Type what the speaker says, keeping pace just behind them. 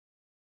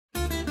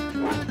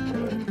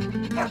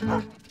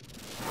Hi,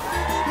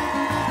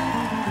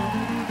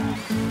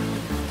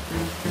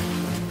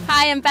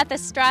 I'm Beth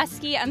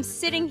Ostrowski. I'm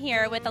sitting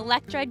here with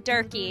Electra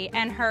Durkee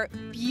and her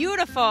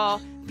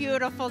beautiful,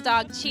 beautiful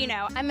dog,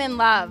 Xino. I'm in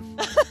love.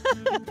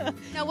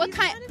 No, what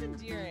kind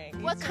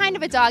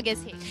of a dog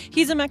is he?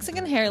 He's a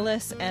Mexican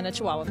hairless and a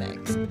Chihuahua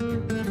mix.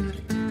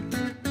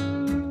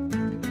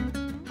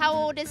 How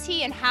old is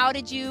he, and how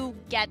did you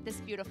get this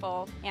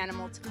beautiful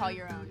animal to call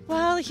your own?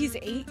 Well, he's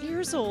 8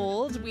 years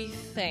old, we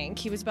think.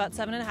 He was about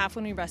 7.5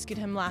 when we rescued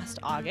him last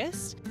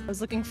August. I was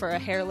looking for a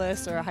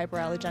hairless or a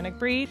hyperallergenic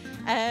breed,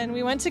 and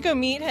we went to go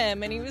meet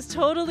him, and he was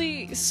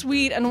totally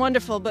sweet and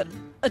wonderful, but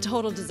a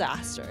total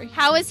disaster.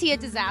 How is he a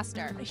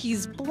disaster?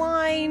 He's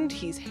blind,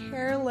 he's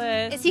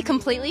hairless. Is he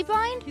completely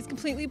blind? He's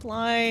completely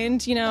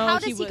blind, you know. How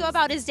does he go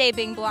about his day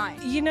being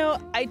blind? You know,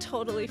 I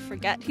totally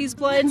forget he's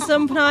blind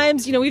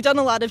sometimes. You know, we've done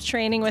a lot of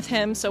training with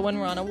him, so when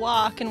we're on a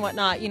walk and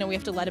whatnot, you know, we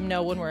have to let him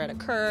know when we're at a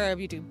curve.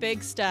 You do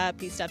big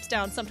step, he steps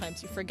down.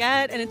 Sometimes you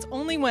forget, and it's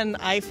only when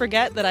I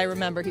forget that I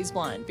remember he's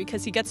blind,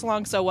 because he gets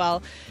along so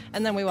well,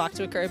 and then we walk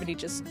to a curve and he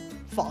just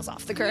falls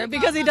off the curb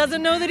because he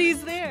doesn't know that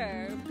he's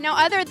there. Now,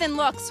 other than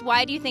looks,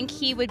 why do you think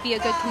he would be a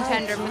good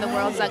contender for the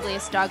world's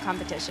ugliest dog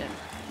competition?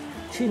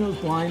 Xino's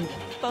blind.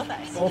 Both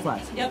eyes. Both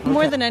eyes. Yep. Okay.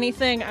 More than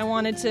anything, I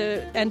wanted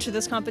to enter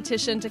this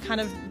competition to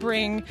kind of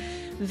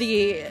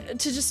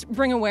just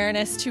bring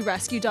awareness to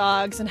rescue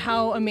dogs and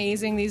how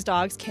amazing these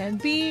dogs can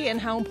be,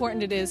 and how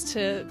important it is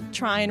to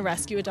try and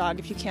rescue a dog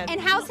if you can. And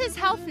how's his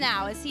health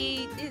now?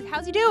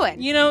 How's he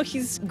doing? You know,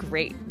 he's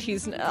great.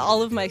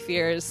 All of my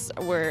fears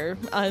were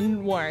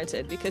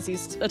unwarranted because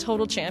he's a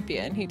total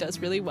champion. He does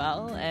really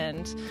well,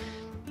 and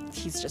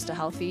he's just a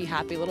healthy,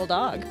 happy little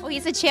dog. Well,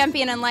 he's a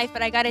champion in life,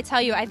 but I got to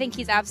tell you, I think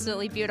he's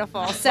absolutely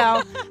beautiful.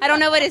 So I don't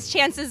know what his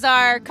chances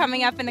are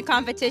coming up in the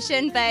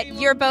competition, but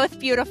you're both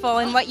beautiful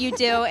in what you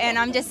do, and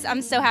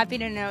I'm so happy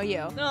to know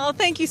you. Oh,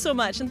 thank you so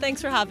much, and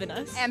thanks for having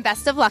us. And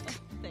best of luck.